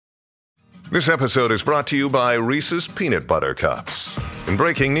This episode is brought to you by Reese's Peanut Butter Cups. In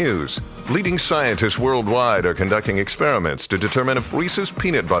breaking news, leading scientists worldwide are conducting experiments to determine if Reese's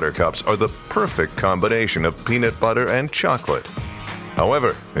Peanut Butter Cups are the perfect combination of peanut butter and chocolate.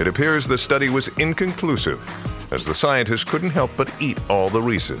 However, it appears the study was inconclusive, as the scientists couldn't help but eat all the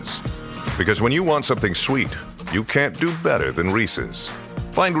Reese's. Because when you want something sweet, you can't do better than Reese's.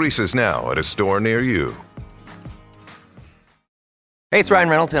 Find Reese's now at a store near you. Hey, it's Ryan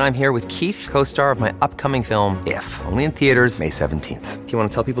Reynolds, and I'm here with Keith, co-star of my upcoming film, If, only in theaters May 17th. Do you want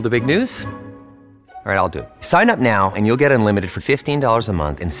to tell people the big news? All right, I'll do it. Sign up now and you'll get unlimited for $15 a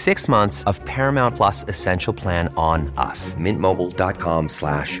month and 6 months of Paramount Plus Essential Plan on us.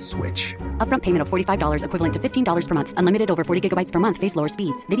 MintMobile.com/switch. Upfront payment of $45 equivalent to $15 per month. Unlimited over 40 gigabytes per month. Face lower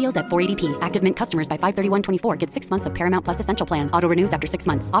speeds. Videos at 480p. Active Mint customers by 531.24 get 6 months of Paramount Plus Essential Plan. Auto renews after 6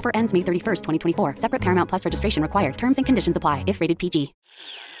 months. Offer ends May 31st, 2024. Separate Paramount Plus registration required. Terms and conditions apply if rated PG.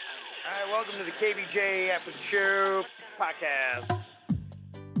 All right, welcome to the KVJ Ats Podcast.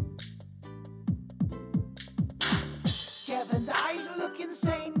 Kevin's eyes look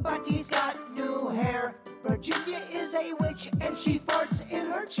insane, but he's got new hair. Virginia is a witch, and she farts in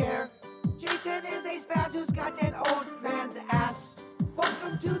her chair. Jason is a spaz who's got an old man's ass.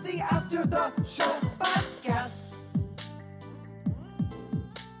 Welcome to the After the Show Podcast.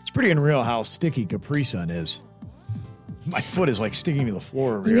 It's pretty unreal how sticky Capri Sun is. My foot is like sticking to the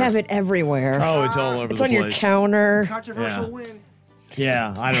floor over You here. have it everywhere. Oh, it's all over the It's place. on your counter. Controversial win.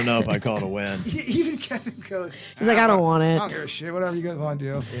 Yeah, I don't know if I call it a win. Even Kevin goes, He's like, I don't want I it. don't give a shit, whatever you guys want to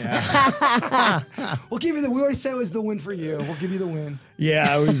do. Yeah, We'll give you we already said it was the win for you. We'll give you the win.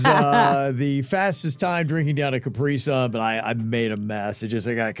 yeah, it was the fastest time drinking down a Capri Sun, but I made a mess. It just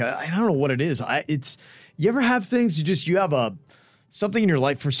I don't know what it is. You ever have things you have something in your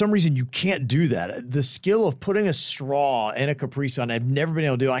life, for some reason you can't do that. The skill of putting a straw in a Capri Sun, I've never been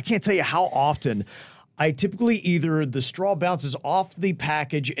able to do. I can't tell you how often I typically either the straw bounces off the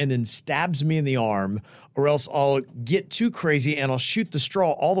package and then stabs me in the arm, or else I'll get too crazy and I'll shoot the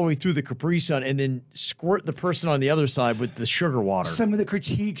straw all the way through the Capri Sun and then squirt the person on the other side with the sugar water. Some of the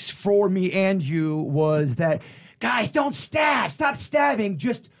critiques for me and you was that, guys, don't stab. Stop stabbing.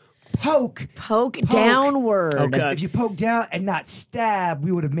 Just poke. Poke downward. Okay. If you poke down and not stab,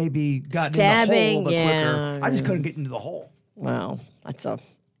 we would have maybe gotten Stabbing, in the hole quicker. yeah. I just couldn't get into the hole. Wow, that's a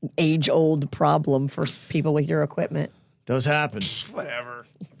age-old problem for people with your equipment. Does happen. Whatever.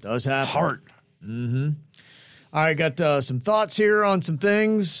 Does happen. Heart. Mm-hmm. All right, got some thoughts here on some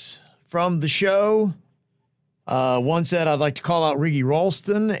things from the show. One said, I'd like to call out Riggy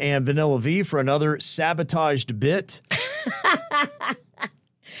Ralston and Vanilla V for another sabotaged bit.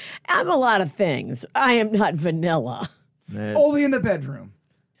 I'm a lot of things. I am not vanilla. Only in the bedroom.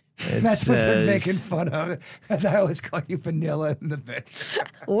 That's what they're says- making fun of. As I always call you vanilla in the bedroom.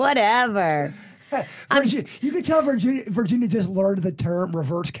 Whatever. You can tell Virginia just learned the term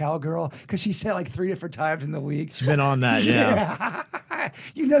reverse cowgirl because she said it like 3 different times in the week. It's been on that, yeah.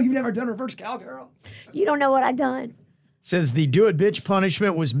 You know you've never done reverse cowgirl? You don't know what I've done. Says the do it bitch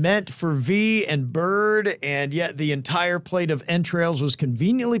punishment was meant for V and Bird, and yet the entire plate of entrails was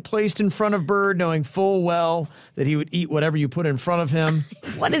conveniently placed in front of Bird, knowing full well that he would eat whatever you put in front of him.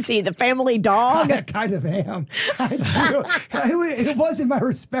 What is he, the family dog? I kind of am. I do. It was in my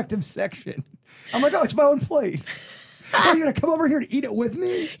respective section. I'm like, oh, it's my own plate. Are you going to come over here and eat it with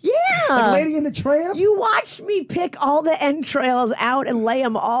me? Yeah. Like Lady and the Tramp? You watched me pick all the entrails out and lay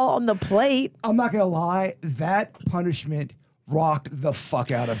them all on the plate. I'm not going to lie. That punishment rocked the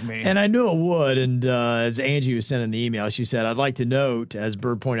fuck out of me. And I knew it would, and as Angie was sending the email, she said, I'd like to note, as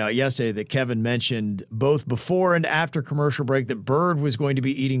Bird pointed out yesterday, that Kevin mentioned both before and after commercial break that Bird was going to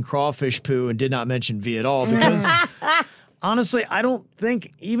be eating crawfish poo and did not mention V at all, because honestly, I don't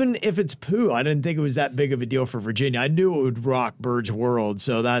think, even if it's poo, I didn't think it was that big of a deal for Virginia. I knew it would rock Bird's world,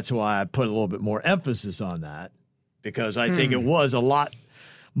 so that's why I put a little bit more emphasis on that, because I think it was a lot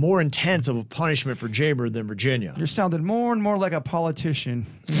more intense of a punishment for Jaybird than Virginia. You're sounding more and more like a politician.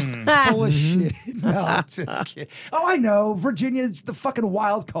 Full of shit. No, I'm just kidding. Oh, I know. Virginia's the fucking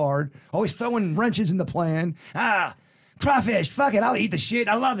wild card. Always throwing wrenches in the plan. Crawfish. Fuck it. I'll eat the shit.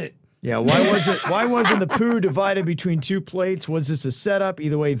 I love it. Yeah, why wasn't the poo divided between 2 plates? Was this a setup?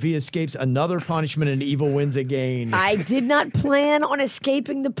 Either way, V escapes another punishment and evil wins again. I did not plan on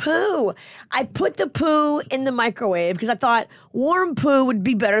escaping the poo. I put the poo in the microwave because I thought warm poo would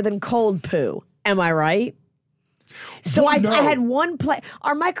be better than cold poo. Am I right? So I had one plate.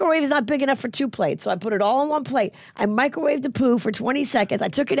 Our microwave is not big enough for 2 plates, so I put it all on one plate. I microwaved the poo for 20 seconds. I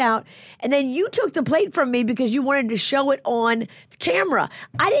took it out, and then you took the plate from me because you wanted to show it on camera.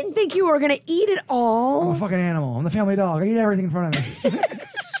 I didn't think you were going to eat it all. I'm a fucking animal. I'm the family dog. I eat everything in front of me.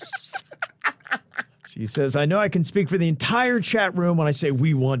 She says, I know I can speak for the entire chat room when I say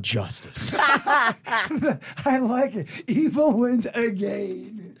we want justice. I like it. Evil wins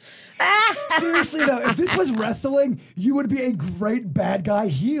again. Seriously, though, if this was wrestling, you would be a great bad guy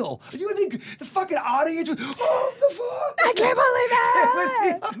heel. You would think the fucking audience would, oh, the fuck? I can't believe it.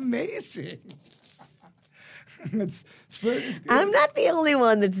 It would be amazing. it's good. I'm not the only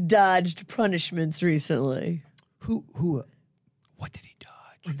one that's dodged punishments recently. Who, what did he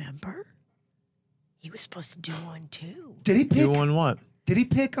dodge? Remember? He was supposed to do one too. Did he pick? You on what? Did he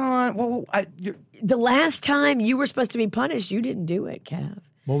pick on, The last time you were supposed to be punished, you didn't do it, Kev.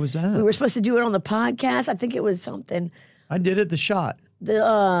 What was that? We were supposed to do it on the podcast. I think it was something. I did it, the shot.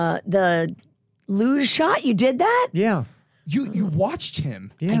 The lose shot. You did that? Yeah. You watched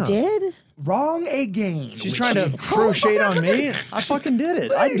him. Yeah. I did? Wrong again. She's trying to throw shade on me. I fucking did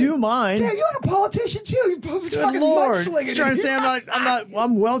it. I do mine. Damn, you're like a politician too. You're Good fucking Lord. mudslinging. She's trying to say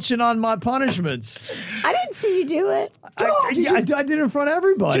I'm welching on my punishments. I didn't see you do it. I did it in front of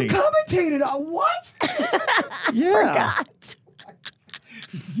everybody. You commentated on what? Yeah. Forgot.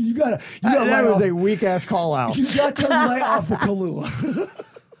 You got That was a weak ass call out. You got to lay off the Kahlua.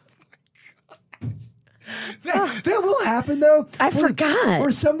 That will happen though. I forgot.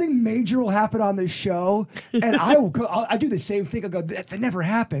 Or something major will happen on this show, and I do the same thing. I go, that never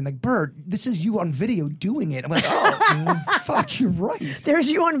happened. Like, Bert, this is you on video doing it. I'm like, oh, fuck, you're right. There's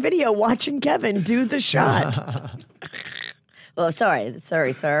you on video watching Kevin do the shot. Oh, sorry,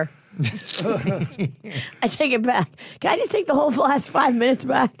 sir. I take it back. Can I just take the whole last 5 minutes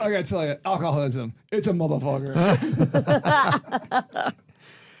back? I gotta tell you, alcoholism, it's a motherfucker.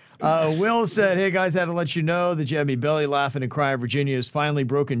 Will said, hey guys, had to let you know that you had me belly laughing and crying. Virginia has finally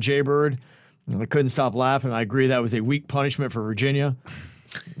broken Jaybird. I couldn't stop laughing. I agree that was a weak punishment for Virginia.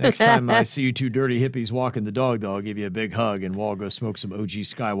 Next time I see you two dirty hippies walking the dog, though, I'll give you a big hug and we'll go smoke some OG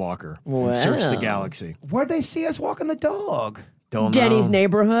Skywalker and search the galaxy. Where'd they see us walking the dog? Don't Denny's know.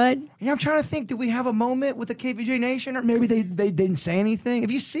 neighborhood. Yeah, I'm trying to think. Did we have a moment with the KVJ Nation, or maybe they didn't say anything?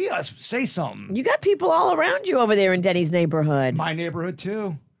 If you see us, say something. You got people all around you over there in Denny's neighborhood. My neighborhood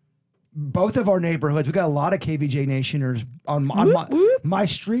too. Both of our neighborhoods, we got a lot of KVJ Nationers on my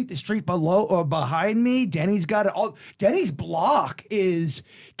street, the street below or behind me. Denny's got it all. Denny's block is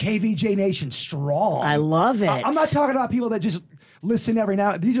KVJ Nation strong. I love it. I'm not talking about people that just listen every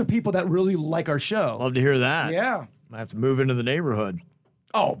now. These are people that really like our show. Love to hear that. Yeah. I have to move into the neighborhood.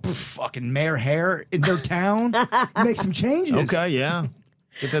 Oh, fucking Mayor Hare in their town. Make some changes. Okay, yeah.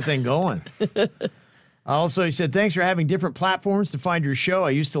 Get that thing going. Also, he said, thanks for having different platforms to find your show.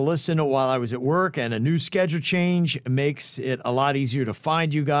 I used to listen to it while I was at work, and a new schedule change makes it a lot easier to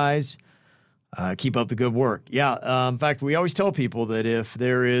find you guys. Keep up the good work. Yeah, in fact, we always tell people that if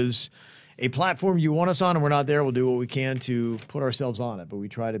there is a platform you want us on and we're not there, we'll do what we can to put ourselves on it. But we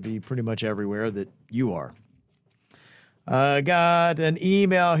try to be pretty much everywhere that you are. Got an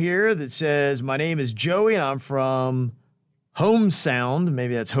email here that says, my name is Joey, and I'm from Home Sound.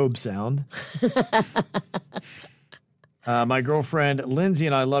 Maybe that's Hobe Sound. My girlfriend Lindsay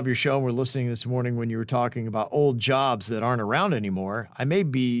and I love your show. We're listening this morning when you were talking about old jobs that aren't around anymore. I may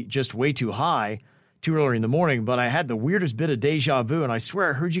be just way too high, too early in the morning, but I had the weirdest bit of deja vu, and I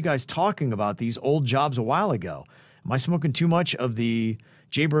swear I heard you guys talking about these old jobs a while ago. Am I smoking too much of the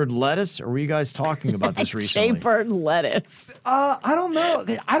Jaybird lettuce, or were you guys talking about this recently? Jaybird lettuce. I don't know.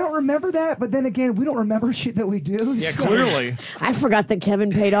 I don't remember that, but then again, we don't remember shit that we do. Yeah, so. clearly. I forgot that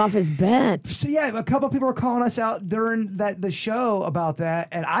Kevin paid off his bet. So yeah, a couple of people were calling us out during the show about that,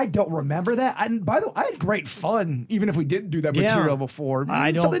 and I don't remember that. And by the way, I had great fun, even if we didn't do that material before.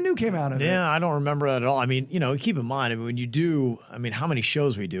 Something new came out of it. Yeah, I don't remember that at all. I mean, keep in mind, when you do, how many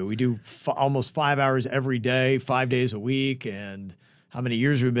shows we do? We do almost 5 hours every day, 5 days a week, and how many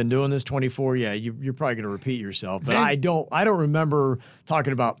years we've been doing this? 24. Yeah, you're probably going to repeat yourself. But I don't remember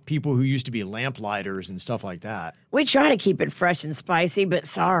talking about people who used to be lamplighters and stuff like that. We try to keep it fresh and spicy, but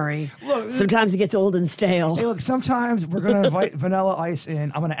sorry. Look, sometimes it gets old and stale. Hey, look, sometimes we're going to invite Vanilla Ice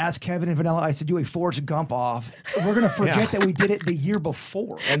in. I'm going to ask Kevin and Vanilla Ice to do a Forrest Gump off. We're going to forget that we did it the year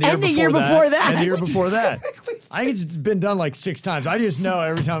before. And the year before that. And the year before that. I think it's been done like 6 times. I just know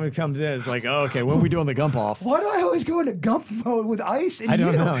every time it comes in, it's like, oh, okay, when are we doing the Gump off? Why do I always go into Gump mode with Ice and I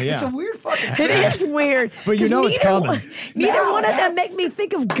don't know, yeah. It's a weird fucking thing. It is weird. But it's coming. Neither one of them make me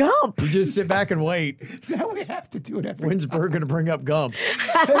think of Gump. You just sit back and wait. Now we have to do it every When's Burr going to bring up Gump?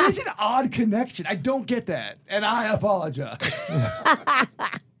 That is an odd connection. I don't get that, and I apologize.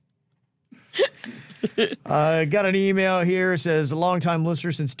 Got an email here. It says, a longtime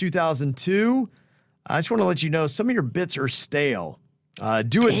listener since 2002. I just want to let you know some of your bits are stale.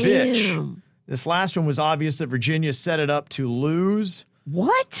 Do it, bitch. This last one was obvious that Virginia set it up to lose.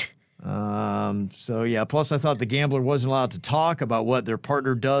 What? So yeah, plus I thought the gambler wasn't allowed to talk about what their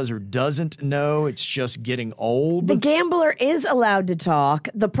partner does or doesn't know. It's just getting old. The gambler is allowed to talk.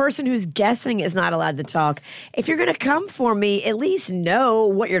 The person who's guessing is not allowed to talk. If you're going to come for me, at least know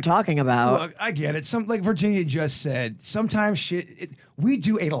what you're talking about. Look, I get it. Like Virginia just said, sometimes we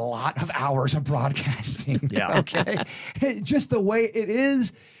do a lot of hours of broadcasting. Yeah. Okay. Just the way it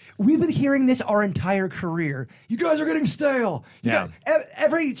is. We've been hearing this our entire career. You guys are getting stale.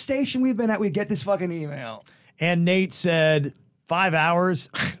 Every station we've been at, we get this fucking email. And Nate said 5 hours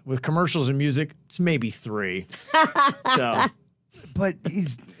with commercials and music. It's maybe 3. So, but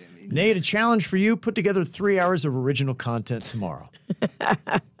Nate, a challenge for you: put together 3 hours of original content tomorrow.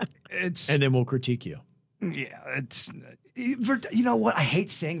 And then we'll critique you. Yeah, you know what? I hate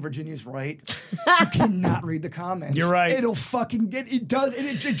saying Virginia's right. You cannot read the comments. You're right. It'll fucking it does.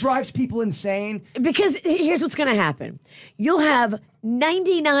 It drives people insane. Because here's what's going to happen. You'll have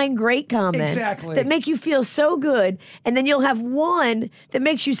 99 great comments that make you feel so good, and then you'll have one that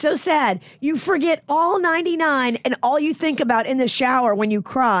makes you so sad. You forget all 99, and all you think about in the shower when you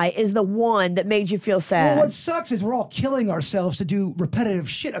cry is the one that made you feel sad. Well, what sucks is we're all killing ourselves to do repetitive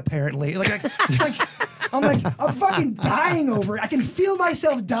shit, apparently. I'm fucking dying over it. I can feel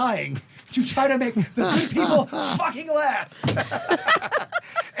myself dying to try to make the good people fucking laugh.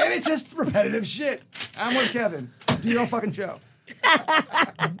 And it's just repetitive shit. I'm with Kevin. Do your own fucking show.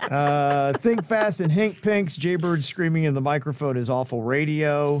 Think Fast and Hink Pinks. Jaybird screaming in the microphone is awful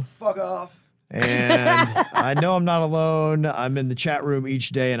radio. Fuck off. And I know I'm not alone. I'm in the chat room each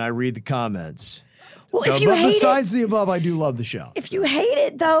day and I read the comments. Well, so, if you but hate besides the above, I do love the show. If you hate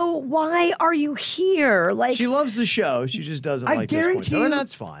it, though, why are you here? Like, she loves the show. She just doesn't like this point. So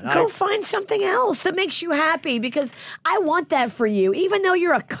that's fine. Go find something else that makes you happy, because I want that for you. Even though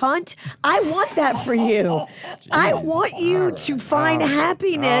you're a cunt, I want that for you. I want you to find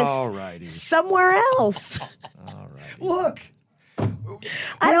happiness somewhere else. Look.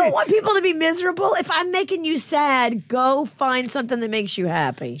 I don't want people to be miserable. If I'm making you sad, go find something that makes you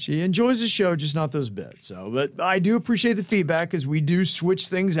happy. She enjoys the show, just not those bits. So, but I do appreciate the feedback because we do switch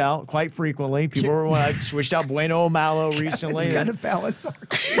things out quite frequently. People are I switched out Bueno Malo recently. Kevin's got to balance.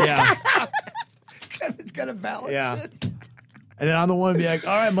 Yeah. Kevin's got to balance it. And then I'm the one to be like,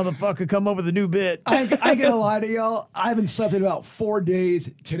 all right, motherfucker, come up with a new bit. I ain't gonna lie to y'all. I haven't slept in about 4 days.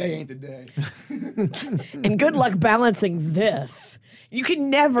 Today ain't the day. And good luck balancing this. You can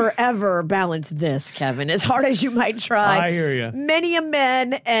never, ever balance this, Kevin, as hard as you might try. I hear you. Many a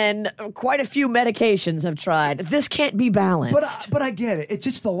men and quite a few medications have tried. This can't be balanced. But I get it. It's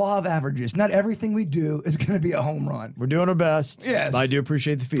just the law of averages. Not everything we do is going to be a home run. We're doing our best. Yes. I do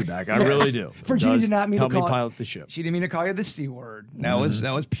appreciate the feedback. I really do. Virginia did not mean to call pilot the ship. She didn't mean to call you the C word. That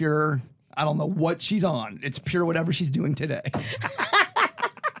was pure. I don't know what she's on. It's pure whatever she's doing today.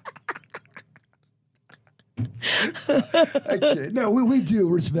 Okay. No, we do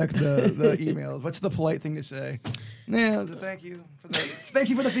respect the emails. What's the polite thing to say? Yeah, thank you for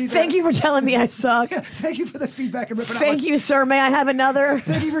the feedback. Thank you for telling me I suck. Yeah, thank you for the feedback and ripping out. Thank you, sir. May I have another?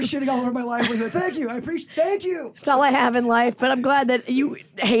 Thank you for shitting all over my livelihood. Thank you. I appreciate. Thank you. It's all I have in life, but I'm glad that you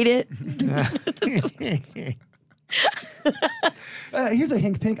hate it. Here's a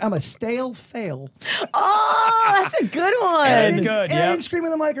hink pink. I'm a stale fail. Oh, that's a good one. That's good. And I didn't scream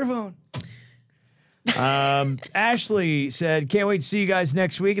in the microphone. Ashley said, can't wait to see you guys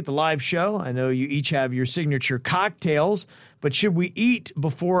next week at the live show. I know you each have your signature cocktails, but should we eat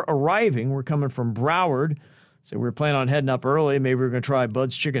before arriving? We're coming from Broward, so we're planning on heading up early. Maybe we're going to try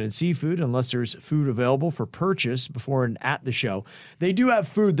Bud's Chicken and Seafood, unless there's food available for purchase before and at the show. They do have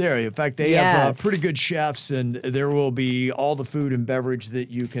food there. In fact, they have pretty good chefs, and there will be all the food and beverage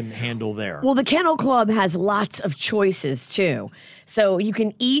that you can handle there. Well, the Kennel Club has lots of choices, too. So you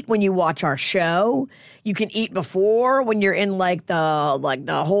can eat when you watch our show. You can eat before when you're in like the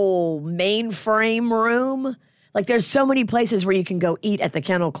whole mainframe room. Like there's so many places where you can go eat at the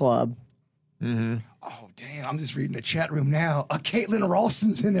Kennel Club. Mm-hmm. Oh, damn. I'm just reading the chat room now. Caitlin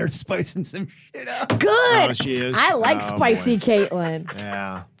Ralston's in there spicing some shit up. Good. Oh, she is? I like Oh, spicy boy. Caitlin.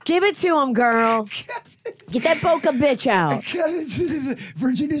 Yeah. Give it to him, girl. Get that Boca bitch out.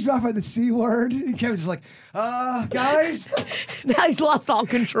 Virginia's dropped by the C word. And Kevin's just like, guys. Now he's lost all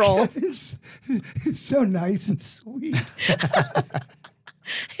control. It's so nice and sweet.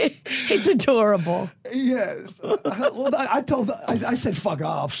 It's adorable. Yes. I said fuck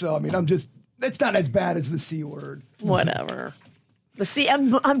off. So, I mean, it's not as bad as the C word. Whatever.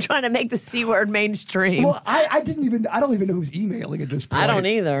 I'm trying to make the C word mainstream. Well, I don't even know who's emailing at this point. I don't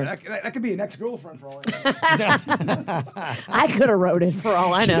either. That could be an ex-girlfriend for all I know. I could have wrote it for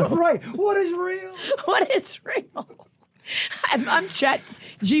all I know. Right. What is real? What is real? I'm chat.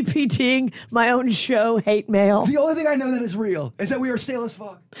 GPTing my own show, Hate Mail. The only thing I know that is real is that we are stale as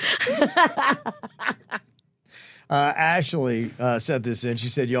fuck. Ashley sent this in. She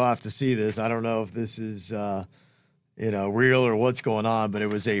said, you'll have to see this. I don't know if this is, real or what's going on, but it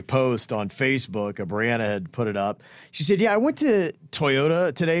was a post on Facebook. Brianna had put it up. She said, I went to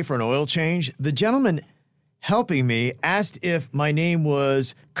Toyota today for an oil change. The gentleman helping me asked if my name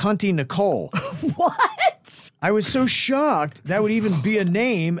was Cunty Nicole. What? I was so shocked that would even be a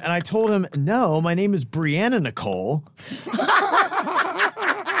name, and I told him, no, my name is Brianna Nicole.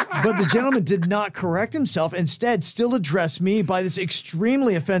 But the gentleman did not correct himself, instead still addressed me by this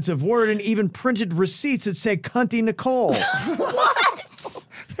extremely offensive word and even printed receipts that say Cunty Nicole. What?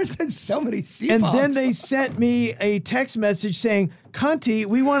 There's been so many And then they sent me a text message saying, Cunty,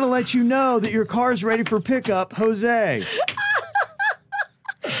 we want to let you know that your car's ready for pickup, Jose.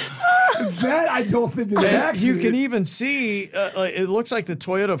 That I don't think is an accident. You can even see, it looks like the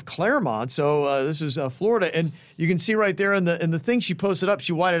Toyota of Claremont. So this is Florida. And you can see right there in the thing she posted up,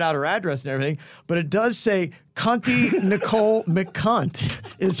 she whited out her address and everything. But it does say Cunty Nicole McCunt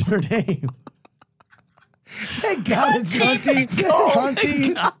is her name. Thank God it's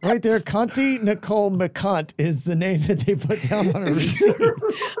Cunty, right there, Cunty Nicole McCunt is the name that they put down on her receipt.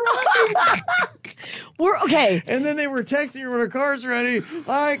 We're okay. And then they were texting her when her car's ready.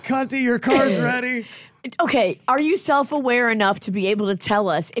 All right, Cunty, your car's ready. Okay, are you self-aware enough to be able to tell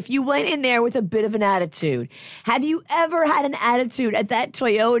us if you went in there with a bit of an attitude? Have you ever had an attitude at that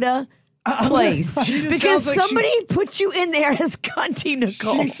Toyota place? Because somebody put you in there as Cunty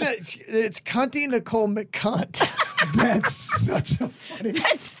Nicole. She said it's Cunty Nicole McCunt. That's such a funny.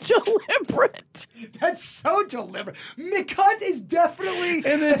 That's deliberate. That's so deliberate. McCunt is definitely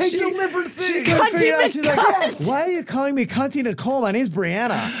a deliberate thing. She couldn't figure it out. She's like, McCunt. why are you calling me Cunty Nicole? My name's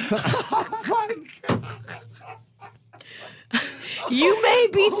Brianna. You may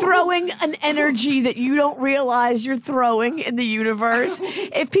be throwing an energy that you don't realize you're throwing in the universe.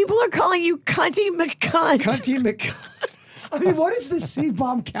 If people are calling you Cunty McCunt. Cunty McCunt. I mean, what is the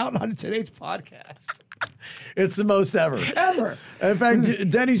C-bomb count on today's podcast? It's the most ever. Ever. In fact,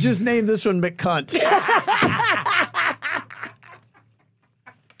 Denny just named this one McCunt.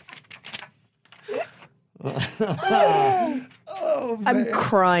 Oh, man. I'm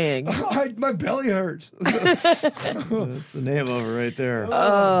crying. My belly hurts. That's the name of it right there.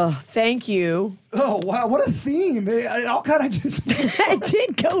 Oh, thank you. Oh, wow. What a theme. It all kind of just... It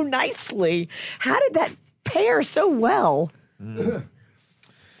did go nicely. How did that pair so well?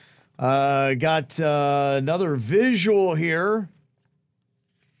 Got another visual here.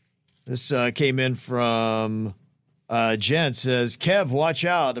 This came in from Jen. Says, Kev, watch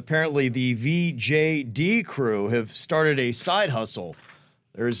out. Apparently the VJD crew have started a side hustle.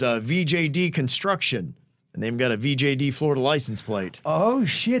 There's a VJD Construction, and they've got a VJD Florida license plate. Oh,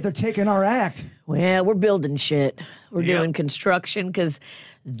 shit. They're taking our act. Well, we're building shit. We're doing construction because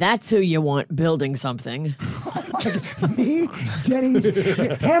that's who you want building something. Me, Denny's,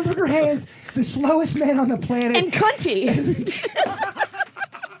 hamburger hands, the slowest man on the planet. And Cunty.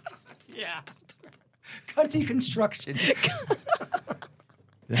 Yeah. Cunty Construction.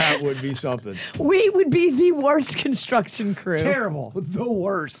 That would be something. We would be the worst construction crew. Terrible. The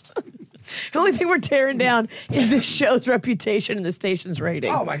worst. The only thing we're tearing down is this show's reputation and the station's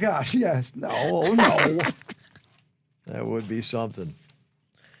ratings. Oh, my gosh. Yes. No. That would be something.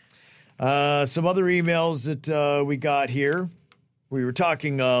 Some other emails that we got here. We were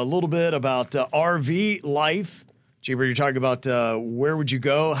talking a little bit about RV life. Cheaper, you're talking about where would you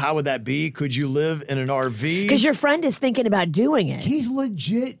go? How would that be? Could you live in an RV? Because your friend is thinking about doing it. He's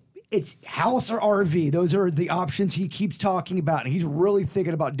legit. It's house or RV. Those are the options he keeps talking about. And he's really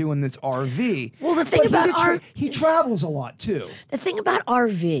thinking about doing this RV. Well, the thing about he travels a lot, too. The thing about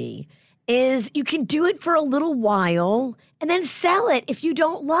RV is you can do it for a little while and then sell it if you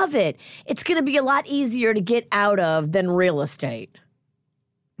don't love it. It's going to be a lot easier to get out of than real estate.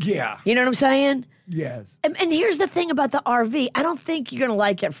 Yeah. You know what I'm saying? Yes. And here's the thing about the RV. I don't think you're going to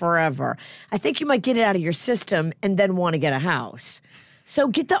like it forever. I think you might get it out of your system and then want to get a house. So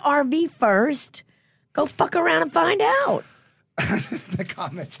get the RV first. Go fuck around and find out. The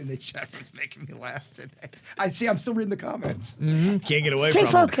comments in the chat is making me laugh today. I'm still reading the comments. Can't get away Stay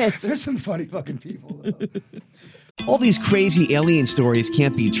from focused. There's some funny fucking people. All these crazy alien stories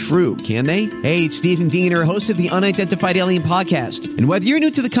can't be true, can they? Hey, it's Stephen Diener, host of the Unidentified Alien Podcast. And whether you're new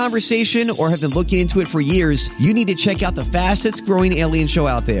to the conversation or have been looking into it for years, you need to check out the fastest growing alien show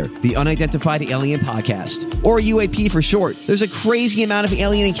out there, the Unidentified Alien Podcast, or UAP for short. There's a crazy amount of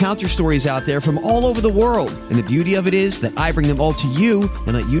alien encounter stories out there from all over the world. And the beauty of it is that I bring them all to you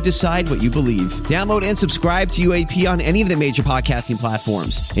and let you decide what you believe. Download and subscribe to UAP on any of the major podcasting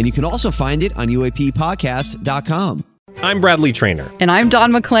platforms. And you can also find it on UAPpodcast.com. I'm Bradley Trainer. And I'm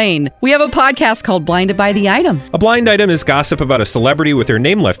Don McClain. We have a podcast called Blinded by the Item. A blind item is gossip about a celebrity with their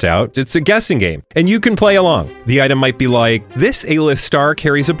name left out. It's a guessing game, and you can play along. The item might be like, this A-list star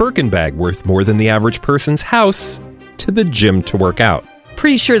carries a Birkin bag worth more than the average person's house to the gym to work out.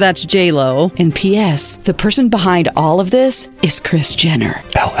 Pretty sure that's J-Lo. And P.S. the person behind all of this is Kris Jenner,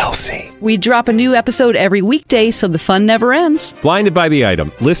 LLC. We drop a new episode every weekday so the fun never ends. Blinded by the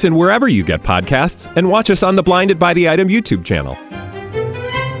Item. Listen wherever you get podcasts and watch us on the Blinded by the Item YouTube channel.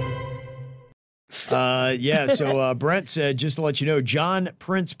 So Brent said, just to let you know, John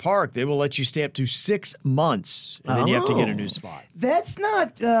Prince Park, they will let you stay up to 6 months, and then you have to get a new spot. That's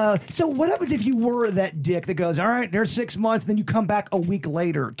not. So what happens if you were that dick that goes, all right, there's 6 months, then you come back a week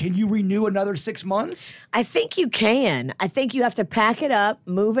later? Can you renew another 6 months? I think you can. I think you have to pack it up,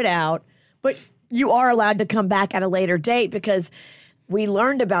 move it out, but you are allowed to come back at a later date because we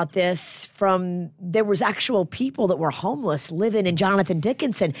learned about this there was actual people that were homeless living in Jonathan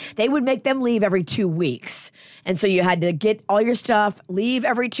Dickinson. They would make them leave every 2 weeks. And so you had to get all your stuff, leave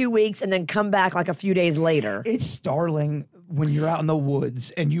every 2 weeks, and then come back like a few days later. It's startling when you're out in the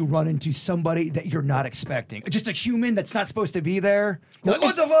woods and you run into somebody that you're not expecting. Just a human that's not supposed to be there. Well,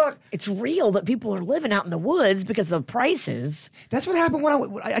 what the fuck? It's real that people are living out in the woods because of the prices. That's what happened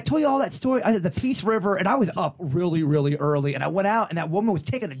when I told you all that story. I was at the Peace River, and I was up really, really early, and I went out, and that woman was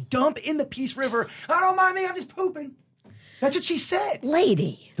taking a dump in the Peace River. I don't mind me, I'm just pooping. That's what she said.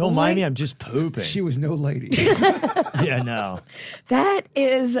 Lady. Don't mind me, I'm just pooping. She was no lady. Yeah, no. That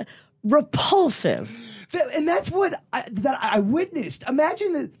is repulsive. And that's what I witnessed.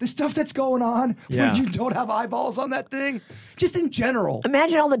 Imagine the stuff that's going on when you don't have eyeballs on that thing. Just in general.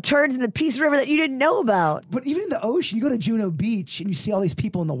 Imagine all the turds in the Peace River that you didn't know about. But even in the ocean, you go to Juno Beach and you see all these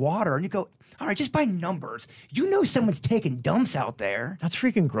people in the water and you go, all right, just by numbers, you know someone's taking dumps out there. That's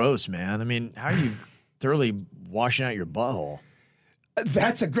freaking gross, man. I mean, how are you thoroughly washing out your butthole?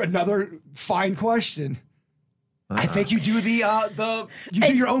 That's another fine question. I think you do do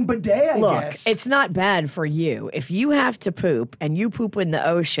your own bidet, I guess. Look, it's not bad for you. If you have to poop and you poop in the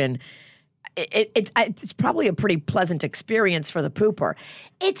ocean, it's probably a pretty pleasant experience for the pooper.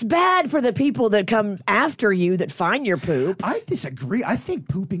 It's bad for the people that come after you that find your poop. I disagree. I think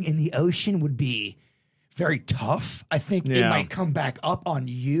pooping in the ocean would be very tough. I think it might come back up on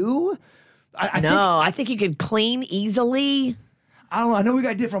you. I think you could clean easily. I don't know. I know we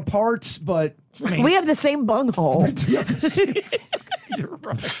got different parts, but I mean, we have the same bunghole. You're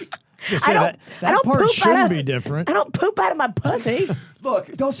right. That part shouldn't be different. I don't poop out of my pussy.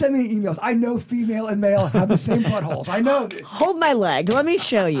 Look, don't send me emails. I know female and male have the same buttholes. I know this. Hold my leg. Let me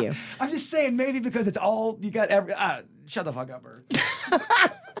show you. I'm just saying maybe because it's all you got shut the fuck up, Bird.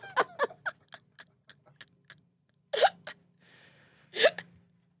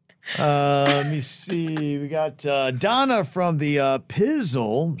 Let me see. We got Donna from the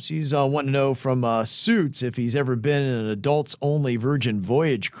Pizzle. She's wanting to know from Suits if he's ever been in an adults-only Virgin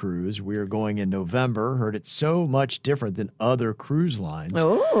Voyage cruise. We are going in November. Heard it's so much different than other cruise lines.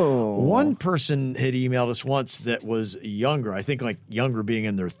 Oh. One person had emailed us once that was younger. I think like younger being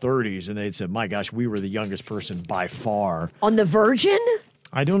in their 30s, and they'd said, "My gosh, we were the youngest person by far." On the Virgin?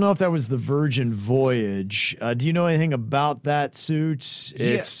 I don't know if that was the Virgin Voyage. Do you know anything about that, Suits?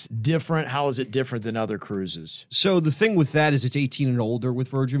 It's different. How is it different than other cruises? So the thing with that is it's 18 and older with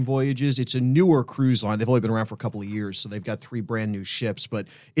Virgin Voyages. It's a newer cruise line. They've only been around for a couple of years, so they've got 3 brand new ships. But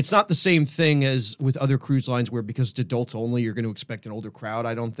it's not the same thing as with other cruise lines where because it's adults only, you're going to expect an older crowd,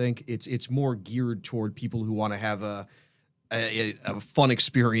 I don't think. It's more geared toward people who want to have a fun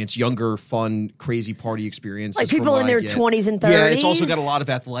experience, younger, fun, crazy party experience. Like people in their 20s and 30s? Yeah, it's also got a lot of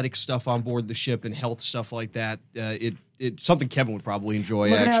athletic stuff on board the ship and health stuff like that. It's something Kevin would probably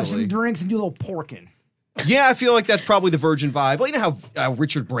enjoy, We're gonna actually. have some drinks and do a little porking. Yeah, I feel like that's probably the Virgin vibe. Well, you know how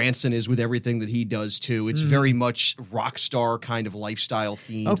Richard Branson is with everything that he does, too. It's very much rock star kind of lifestyle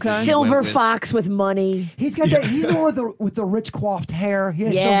themed. Okay. Silver fox with money. He's got that. He's the one with the rich coiffed hair. He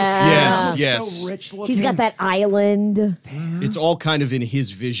has Yes. so rich looking. He's got that island. Damn. It's all kind of in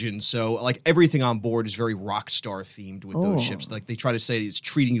his vision. So, like, everything on board is very rock star themed with those ships. Like, they try to say it's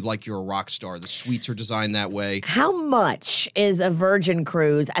treating you like you're a rock star. The suites are designed that way. How much is a Virgin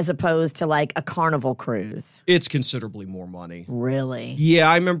cruise as opposed to, like, a Carnival cruise? cruise? It's considerably more money. Really? Yeah,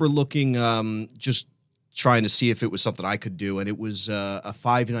 I remember looking, just trying to see if it was something I could do, and it was a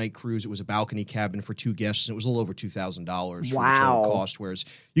 5-night cruise. It was a balcony cabin for 2 guests, and it was a little over $2,000 for the total cost, whereas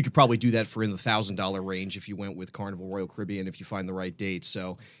you could probably do that for in the $1,000 range if you went with Carnival Royal Caribbean if you find the right date.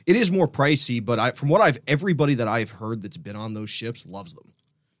 So it is more pricey, but from what everybody that I've heard that's been on those ships loves them.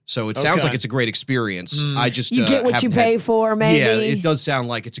 So it sounds like it's a great experience. I just you get what you pay for, maybe. Yeah, it does sound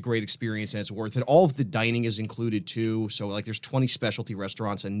like it's a great experience and it's worth it. All of the dining is included too. So like there's 20 specialty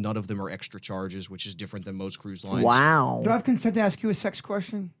restaurants and none of them are extra charges, which is different than most cruise lines. Wow. Do I have consent to ask you a sex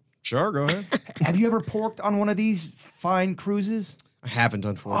question? Sure, go ahead. Have you ever porked on one of these fine cruises? I haven't,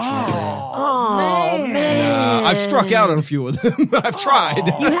 unfortunately. Oh, man. I've struck out on a few of them. I've tried.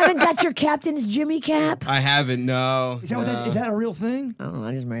 You haven't got your captain's Jimmy cap? I haven't, no. Is that a real thing? Oh,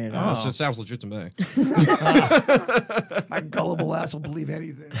 I just made it Oh, up. so it sounds legit to me. My gullible ass will believe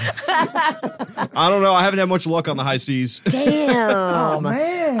anything. I don't know. I haven't had much luck on the high seas. Damn. Oh,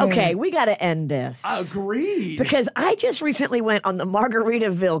 man. Okay, we got to end this. Agreed. Because I just recently went on the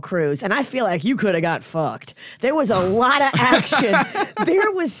Margaritaville cruise, and I feel like you could have got fucked. There was a lot of action.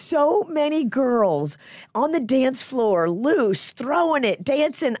 There was so many girls on the dance floor, loose, throwing it,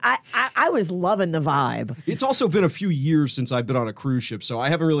 dancing. I was loving the vibe. It's also been a few years since I've been on a cruise ship, so I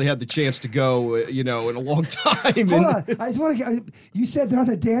haven't really had the chance to go, in a long time. Hold on. I just want to. You said they're on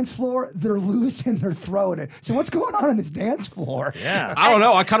the dance floor, they're loose, and they're throwing it. So what's going on this dance floor? Yeah. I don't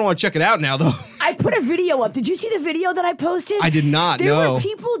know. I kind of want to check it out now, though. I put a video up. Did you see the video that I posted? I did not, There no. were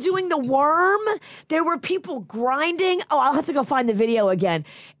people doing the worm. There were people grinding. Oh, I'll have to go find the video again.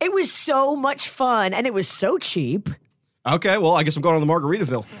 It was so much fun, and it was so cheap. Okay, well, I guess I'm going on the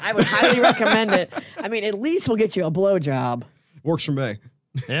Margaritaville. I would highly recommend it. I mean, at least we'll get you a blowjob. Works for me.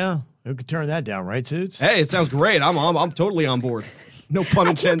 Yeah. Who could turn that down, right, Suits? Hey, it sounds great. I'm totally on board. No pun I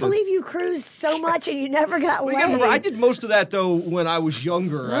can't intended. believe you cruised so much and you never got Well, laid. you gotta remember, I did most of that, though, when I was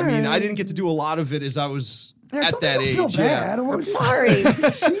younger. I mean, I didn't get to do a lot of it as I was at that age. Feel bad. I'm sorry.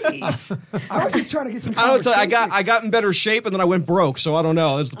 Jeez. I was just trying to get some I don't tell you, conversation. I got in better shape and then I went broke, so I don't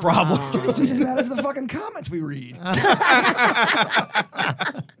know. That's the problem. It's just as bad as the fucking comments we read.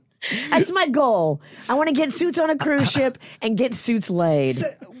 That's my goal. I want to get Suits on a cruise ship and get Suits laid.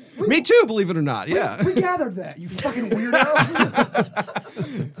 Me too, believe it or not. Yeah. We gathered that, you fucking weirdo.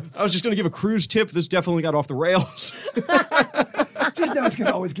 I was just going to give a cruise tip. This definitely got off the rails. Just know it's going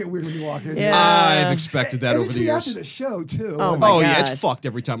to always get weird when you walk in. Yeah. I've expected that And over it's the years. after the show, too. Oh, my Oh, yeah, it's gosh. fucked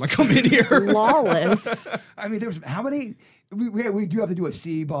every time I come in here. Lawless. I mean, there's how many? We do have to do a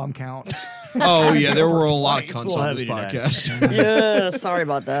C-bomb count. Oh, yeah, there were a lot of It's a cunts little on this heavy today. podcast. Yeah, sorry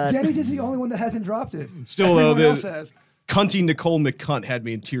about that. Denny's is the only one that hasn't dropped it. Still, though, Everyone else has. Cunty Nicole McCunt had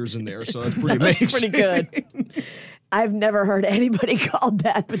me in tears in there, so that's pretty amazing. Pretty good. I've never heard anybody called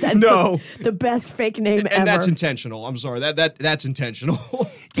that, but that's No. the best fake name ever. And that's intentional. I'm sorry. That's intentional.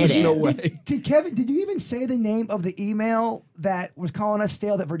 There's It no is. way. Did Kevin? Did you even say the name of the email that was calling us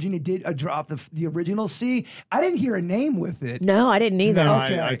stale? That Virginia did drop the original C. I didn't hear a name with it. No, I didn't either. No,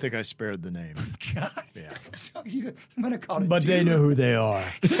 Okay. I think I spared the name. God. Yeah. So I'm gonna call it. But they know who they are.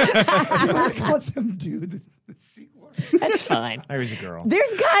 I'm gonna call some dude. The C word. That's fine. I was a girl. There's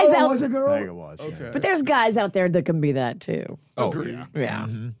guys Oh, out was a I girl. think it was. Yeah. but there's guys out there that can be that too. Oh, yeah. Yeah.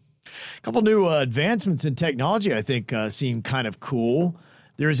 A couple new advancements in technology I think seem kind of cool.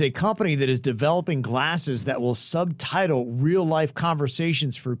 There is a company that is developing glasses that will subtitle real-life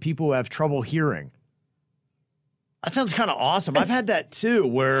conversations for people who have trouble hearing. That sounds kind of awesome. I've had that too,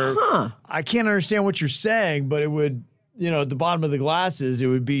 where I can't understand what you're saying, but it would, at the bottom of the glasses, it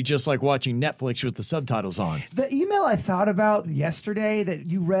would be just like watching Netflix with the subtitles on. The email I thought about yesterday that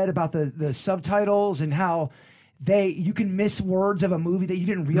you read about the subtitles and how you can miss words of a movie that you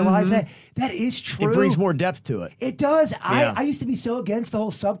didn't realize that is true. It brings more depth to it. It does. Yeah. I used to be so against the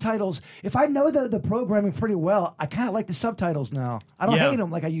whole subtitles. If I know the programming pretty well, I kind of like the subtitles now. I don't hate them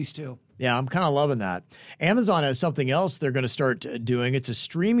like I used to. Yeah, I'm kind of loving that. Amazon has something else they're going to start doing. It's a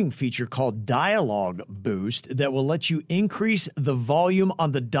streaming feature called Dialogue Boost that will let you increase the volume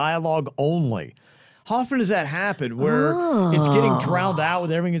on the dialogue only. How often does that happen where it's getting drowned out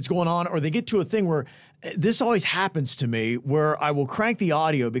with everything that's going on, or they get to a thing where this always happens to me where I will crank the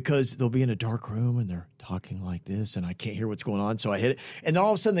audio because they'll be in a dark room and they're talking like this and I can't hear what's going on, so I hit it. And then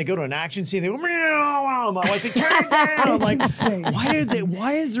all of a sudden they go to an action scene, they go, meow, my wife's like, turn it down. I'm It's like, insane.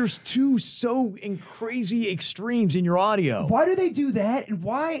 why is there two so crazy extremes in your audio? Why do they do that? And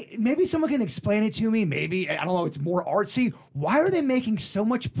why? Maybe someone can explain it to me. Maybe, I don't know, it's more artsy. Why are they making so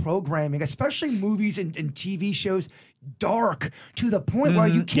much programming, especially movies and TV shows, dark to the point where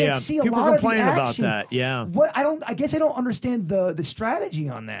you can't see a People lot of the complaining about action? that, yeah. I guess I don't understand the strategy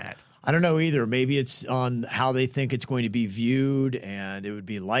on that. I don't know either. Maybe it's on how they think it's going to be viewed, and it would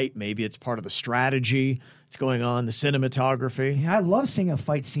be light. Maybe it's part of the strategy that's going on, the cinematography. Yeah, I love seeing a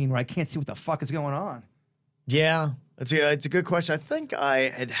fight scene where I can't see what the fuck is going on. Yeah, it's a good question. I think I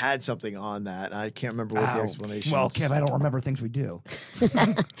had something on that. I can't remember what the explanation Well, is. Kev, I don't remember things we do.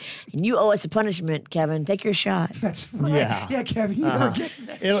 And you owe us a punishment, Kevin. Take your shot. That's right. Yeah. Yeah, Kev, you never get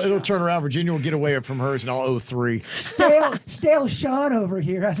that. It'll turn around. Virginia will get away from hers, and I'll owe 3. Stale Sean over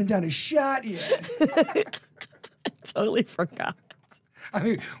here hasn't done a shot yet. Totally forgot. I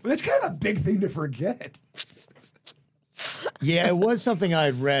mean, that's kind of a big thing to forget. Yeah, it was something I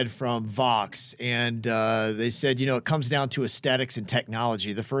had read from Vox, and they said, it comes down to aesthetics and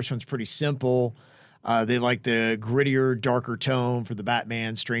technology. The first one's pretty simple. They like the grittier, darker tone for the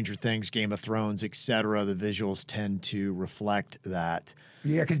Batman, Stranger Things, Game of Thrones, etc. The visuals tend to reflect that.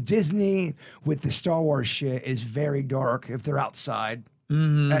 Yeah, because Disney with the Star Wars shit is very dark if they're outside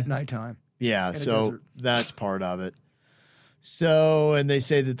at nighttime. Yeah, so that's part of it. So, and they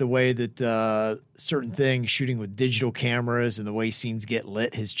say that the way that certain things, shooting with digital cameras and the way scenes get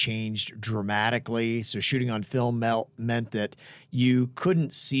lit has changed dramatically. So shooting on film meant that you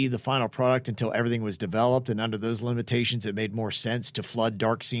couldn't see the final product until everything was developed. And under those limitations, it made more sense to flood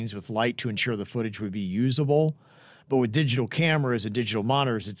dark scenes with light to ensure the footage would be usable. But with digital cameras and digital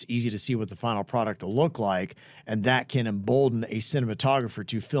monitors, it's easy to see what the final product will look like. And that can embolden a cinematographer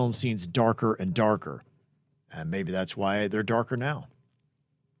to film scenes darker and darker. And maybe that's why they're darker now.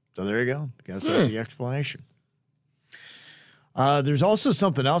 So there you go. I guess that's the explanation. There's also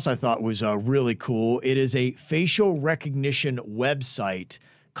something else I thought was really cool. It is a facial recognition website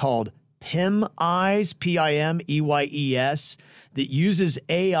called PIMEYES, PIMEYES, that uses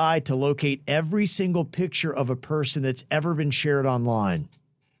AI to locate every single picture of a person that's ever been shared online.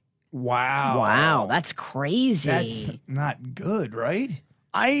 Wow. That's crazy. That's not good, right?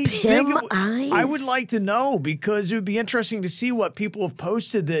 I think I would like to know, because it would be interesting to see what people have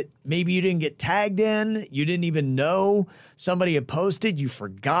posted that maybe you didn't get tagged in, you didn't even know somebody had posted, you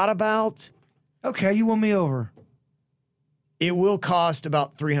forgot about. Okay, you won me over. It will cost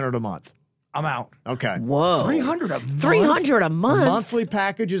about $300 a month. I'm out. Okay. Whoa. $300 a month? $300 a month? Monthly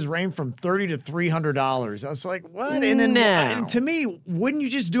packages range from $30 to $300. I was like, what? And then and to me, wouldn't you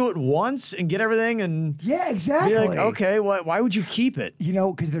just do it once and get everything? And yeah, exactly. Be like, okay, why would you keep it?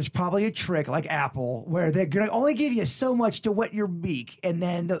 Because there's probably a trick like Apple where they're going to only give you so much to wet your beak. And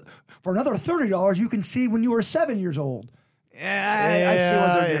then for another $30, you can see when you were 7 years old. Yeah, I see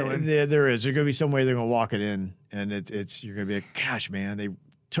what they're doing. There is. There's going to be some way they're going to walk it in. And you're going to be like, gosh, man, they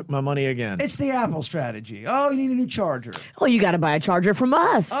took my money again. It's the Apple strategy. Oh, you need a new charger. Oh, you got to buy a charger from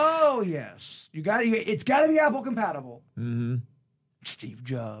us. Oh, yes. It's got to be Apple compatible. Mm-hmm. Steve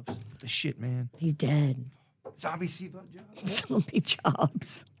Jobs. The shit, man. He's dead. Zombie Steve Jobs. Zombie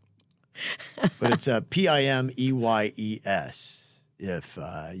Jobs. But it's a PIMEYES if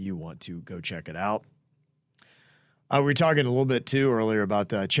you want to go check it out. We were talking a little bit, too, earlier about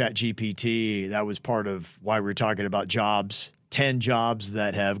ChatGPT. That was part of why we were talking about jobs. 10 jobs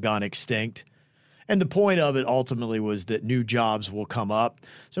that have gone extinct. And the point of it ultimately was that new jobs will come up.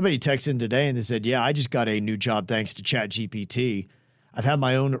 Somebody texted in today and they said, yeah, I just got a new job thanks to ChatGPT. I've had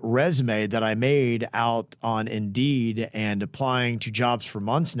my own resume that I made out on Indeed and applying to jobs for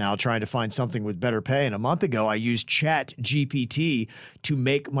months now, trying to find something with better pay. And a month ago, I used ChatGPT to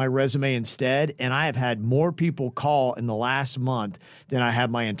make my resume instead. And I have had more people call in the last month than I have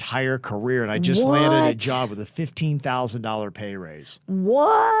my entire career. And I just landed a job with a $15,000 pay raise.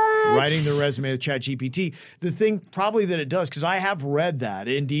 What? Writing the resume with ChatGPT. The thing probably that it does, because I have read that,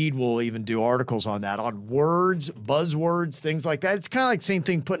 Indeed will even do articles on that, on words, buzzwords, things like that. It's kind of like the same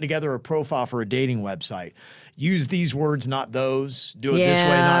thing putting together a profile for a dating website. Use these words, not those. Do it this way,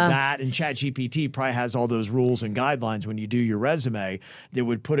 not that. And ChatGPT probably has all those rules and guidelines when you do your resume that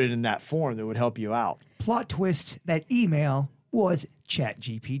would put it in that form that would help you out. Plot twist, that email was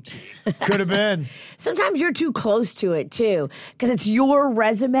ChatGPT. Could have been. Sometimes you're too close to it, too, because it's your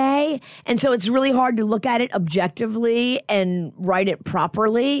resume, and so it's really hard to look at it objectively and write it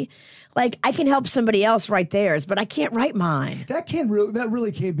properly. Like, I can help somebody else write theirs, but I can't write mine. That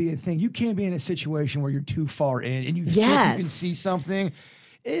really can't be a thing. You can't be in a situation where you're too far in and you think you can see something.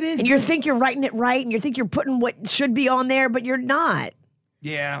 It is. And you think you're writing it right, and you think you're putting what should be on there, but you're not.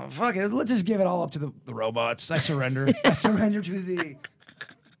 Yeah, fuck it. Let's just give it all up to the robots. I surrender. I surrender to the...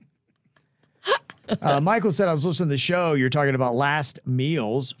 Michael said, I was listening to the show. You're talking about last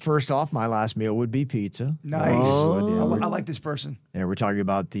meals. First off, my last meal would be pizza. Nice. I like this person. Yeah, we're talking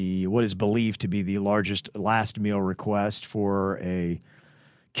about what is believed to be the largest last meal request for a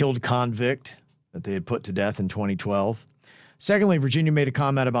killed convict that they had put to death in 2012. Secondly, Virginia made a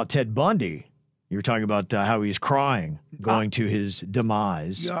comment about Ted Bundy. You were talking about how he was crying, going to his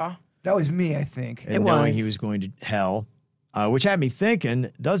demise. Yeah, that was me, I think. And knowing he was going to hell, which had me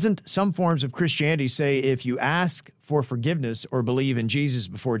thinking, doesn't some forms of Christianity say if you ask for forgiveness or believe in Jesus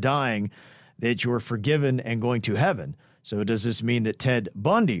before dying, that you're forgiven and going to heaven? So does this mean that Ted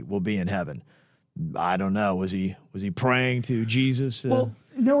Bundy will be in heaven? I don't know. Was he praying to Jesus? Well,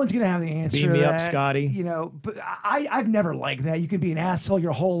 no one's going to have the answer beam to me that, up, Scotty. You know, but I've never liked that. You can be an asshole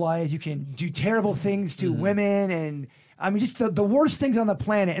your whole life. You can do terrible things to women, and I mean, just the worst things on the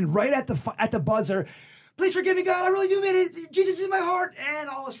planet. And right at the buzzer, please forgive me, God. I really do mean it. Jesus is in my heart, and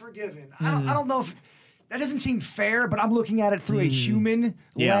all is forgiven. I don't know if that doesn't seem fair, but I'm looking at it through a human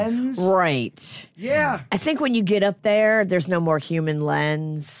lens. Right. Yeah. I think when you get up there, there's no more human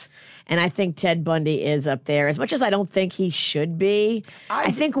lens. And I think Ted Bundy is up there. As much as I don't think he should be,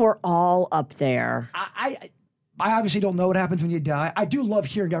 I think we're all up there. I obviously don't know what happens when you die. I do love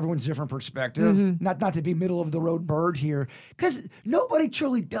hearing everyone's different perspective. Not to be middle of the road bird here, because nobody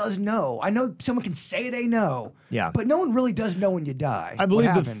truly does know. I know someone can say they know, but no one really does know when you die. I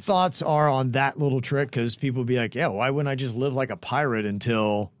believe the thoughts are on that little trick, because people be like, yeah, why wouldn't I just live like a pirate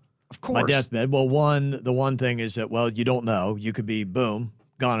until my deathbed? Well, the one thing is that, well, you don't know. You could be, boom,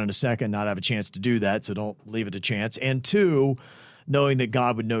 gone in a second, not have a chance to do that, so don't leave it to chance. And two, knowing that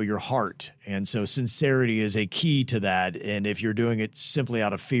God would know your heart. And so sincerity is a key to that. And if you're doing it simply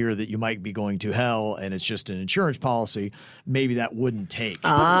out of fear that you might be going to hell and it's just an insurance policy, maybe that wouldn't take.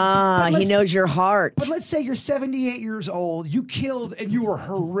 But he knows your heart. But let's say you're 78 years old, you killed and you were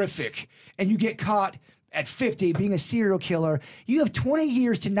horrific, and you get caught at 50 being a serial killer. You have 20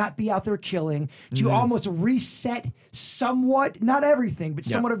 years to not be out there killing, to almost reset somewhat, not everything, but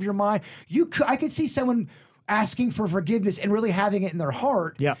somewhat of your mind. I could see someone asking for forgiveness and really having it in their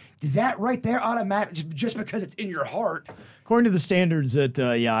heart. Yeah. Is that right there automatic, just because it's in your heart? According to the standards that,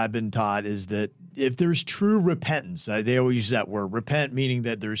 I've been taught, is that if there's true repentance, they always use that word, repent, meaning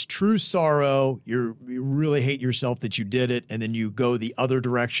that there's true sorrow, you really hate yourself that you did it, and then you go the other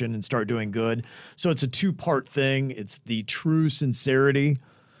direction and start doing good. So it's a two-part thing. It's the true sincerity,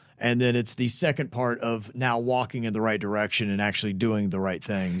 and then it's the second part of now walking in the right direction and actually doing the right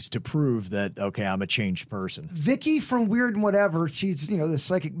things to prove that, okay, I'm a changed person. Vicky from Weird and Whatever, she's, the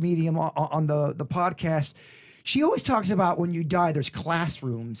psychic medium on the podcast. She always talks about when you die, there's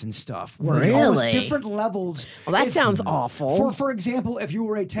classrooms and stuff. Where really? Different levels. Well, that sounds awful. For example, if you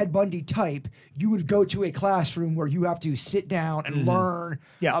were a Ted Bundy type, you would go to a classroom where you have to sit down and learn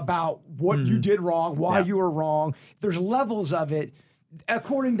about what you did wrong, why you were wrong. There's levels of it.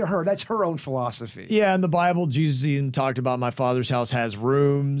 According to her, that's her own philosophy. Yeah, in the Bible, Jesus even talked about my Father's house has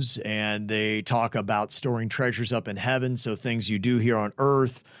rooms, and they talk about storing treasures up in heaven, so things you do here on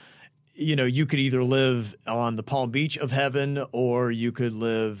earth, you could either live on the Palm Beach of heaven or you could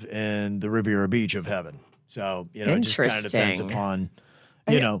live in the Riviera Beach of heaven. So, it just kind of depends upon,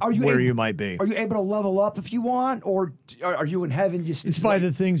 where you might be. Are you able to level up if you want, or are you in heaven just... It's by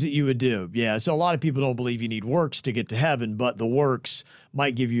the things that you would do. Yeah, so a lot of people don't believe you need works to get to heaven, but the works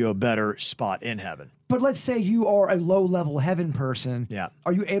might give you a better spot in heaven. But let's say you are a low-level heaven person. Yeah.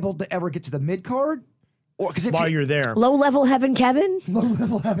 Are you able to ever get to the mid-card? Or while you're there. Low-level heaven Kevin?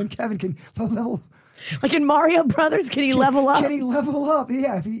 Low-level heaven Kevin can... Low-level... Like in Mario Brothers, can he level up? Can he level up?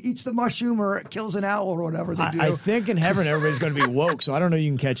 Yeah, if he eats the mushroom or kills an owl or whatever they do. I think in heaven everybody's going to be woke, so I don't know you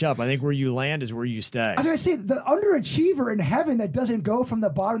can catch up. I think where you land is where you stay. I was going to say, the underachiever in heaven that doesn't go from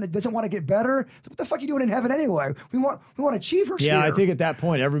the bottom, that doesn't want to get better, what the fuck are you doing in heaven anyway? We want achievers here. Yeah, I think at that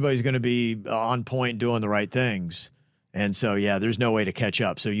point everybody's going to be on point doing the right things. And so, there's no way to catch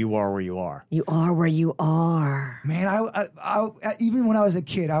up. So you are where you are. You are where you are. Man, I even when I was a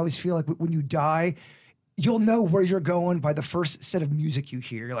kid, I always feel like when you die, you'll know where you're going by the first set of music you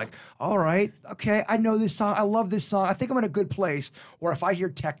hear. You're like, all right, okay, I know this song. I love this song. I think I'm in a good place. Or if I hear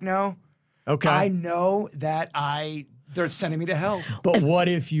techno, I know that they're sending me to hell. But what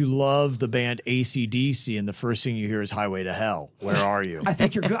if you love the band AC/DC and the first thing you hear is Highway to Hell? Where are you? I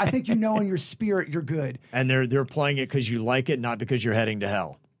think you're good. I think in your spirit you're good. And they're playing it because you like it, not because you're heading to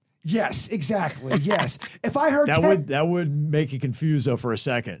hell. Yes, exactly. Yes. If I heard that would make you confused though for a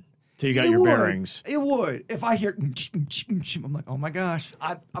second. So you got your bearings. It would. If I hear, I'm like, oh my gosh,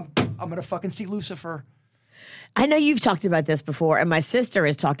 I'm gonna fucking see Lucifer. I know you've talked about this before, and my sister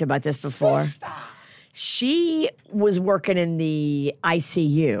has talked about this before. She was working in the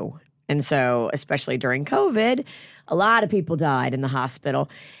ICU, and so especially during COVID, a lot of people died in the hospital.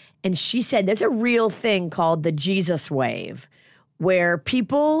 And she said there's a real thing called the Jesus wave, where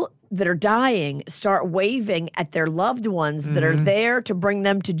people that are dying start waving at their loved ones that are there to bring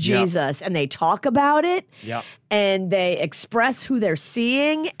them to Jesus, and they talk about it, and they express who they're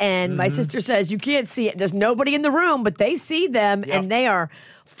seeing. And my sister says, you can't see it. There's nobody in the room, but they see them, and they are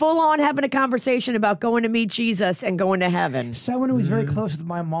full on having a conversation about going to meet Jesus and going to heaven. Someone who was very close with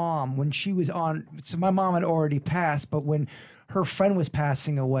my mom when she was on, so my mom had already passed, but when her friend was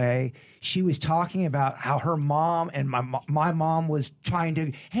passing away, she was talking about how her mom and my mom was trying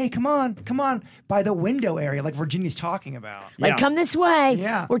to, hey, come on, by the window area, like Virginia's talking about. Like, come this way.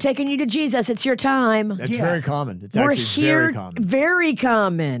 Yeah. We're taking you to Jesus. It's your time. That's very common. It's We're actually here, very common. very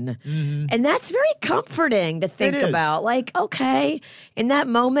common. And that's very comforting to think about. Like, okay, in that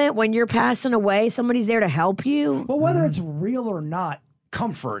moment when you're passing away, somebody's there to help you. Well, whether it's real or not,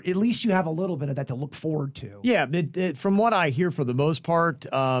 comfort, at least you have a little bit of that to look forward to. Yeah, from what I hear, for the most part,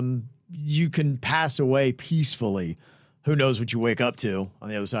 you can pass away peacefully. Who knows what you wake up to on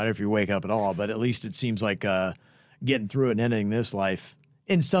the other side, if you wake up at all, but at least it seems like getting through it and ending this life,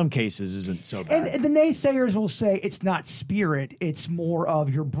 in some cases, isn't so bad. And the naysayers will say it's not spirit, it's more of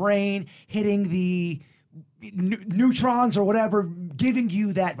your brain hitting the neutrons or whatever, giving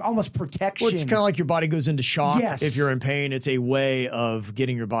you that almost protection. Well, it's kind of like your body goes into shock. Yes. If you're in pain, it's a way of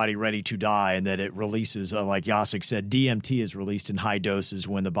getting your body ready to die, and that it releases, like Jacek said, DMT is released in high doses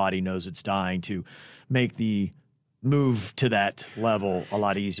when the body knows it's dying to make the move to that level a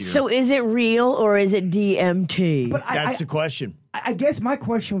lot easier. So is it real or is it DMT? But that's the question. I guess my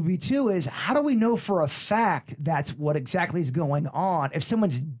question would be too is, how do we know for a fact that's what exactly is going on? If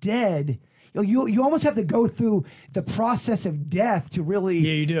someone's dead, you almost have to go through the process of death to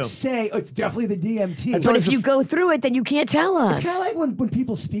really say, oh, it's definitely the DMT. But if you go through it, then you can't tell us. It's kind of like when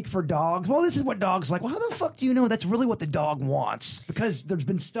people speak for dogs. Well, this is what dogs like. Well, how the fuck do you know that's really what the dog wants? Because there's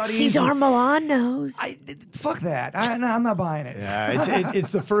been studies. Cesar Millan knows. Fuck that. I'm not buying it. Yeah,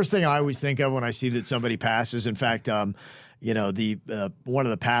 it's the first thing I always think of when I see that somebody passes. In fact, one of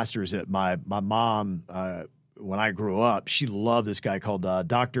the pastors at my mom, when I grew up, she loved this guy called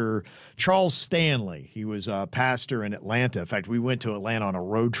Dr. Charles Stanley. He was a pastor in Atlanta. In fact, we went to Atlanta on a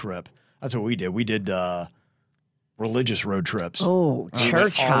road trip. That's what we did. We did religious road trips. Oh,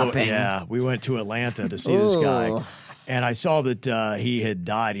 church hopping. Yeah, we went to Atlanta to see this guy. And I saw that he had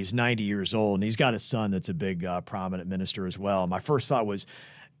died. He's 90 years old, and he's got a son that's a big, prominent minister as well. My first thought was,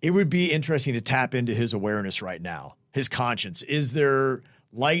 it would be interesting to tap into his awareness right now, his conscience. Is there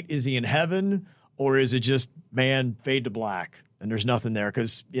light? Is he in heaven? Or is it just, man, fade to black and there's nothing there?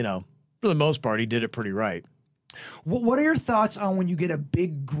 Because, for the most part, he did it pretty right. What are your thoughts on when you get a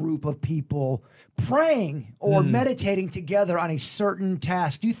big group of people praying or meditating together on a certain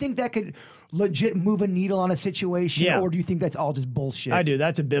task? Do you think that could legit move a needle on a situation? Yeah. Or do you think that's all just bullshit? I do.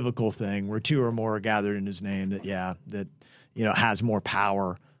 That's a biblical thing where two or more are gathered in his name that has more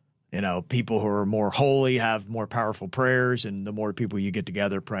power. People who are more holy have more powerful prayers, and the more people you get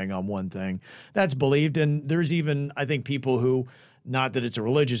together praying on one thing, that's believed. And there's even, I think, people who, not that it's a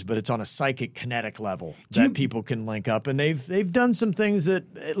religious, but it's on a psychic kinetic level that people can link up. And they've done some things that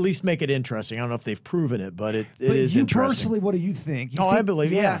at least make it interesting. I don't know if they've proven it, but it is interesting. Personally, what do you think? I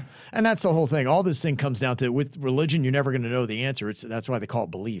believe, yeah. And that's the whole thing. All this thing comes down to, with religion, you're never going to know the answer. That's why they call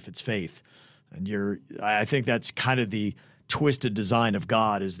it belief. It's faith. And I think that's kind of the twisted design of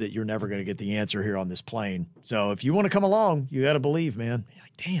God, is that you're never going to get the answer here on this plane. So if you want to come along, you got to believe, man. You're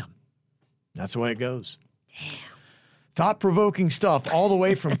like, damn, that's the way it goes. Damn. Thought-provoking stuff, all the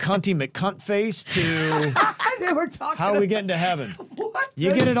way from Cunty McCuntface to how are we getting to heaven?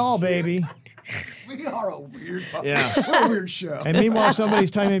 You get it all, baby. We are a weird we're a weird show. And meanwhile,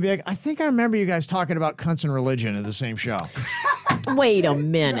 somebody's telling me, like, I think I remember you guys talking about cunts and religion in the same show. Wait a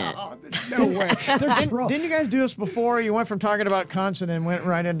minute. No way. Didn't you guys do this before? You went from talking about cunts and then went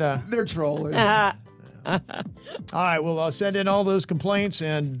right into... They're trolling. All right, well, I'll send in all those complaints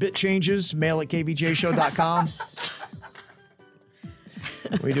and bit changes, mail at kvjshow.com.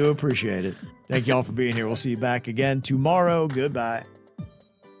 We do appreciate it. Thank you all for being here. We'll see you back again tomorrow. Goodbye.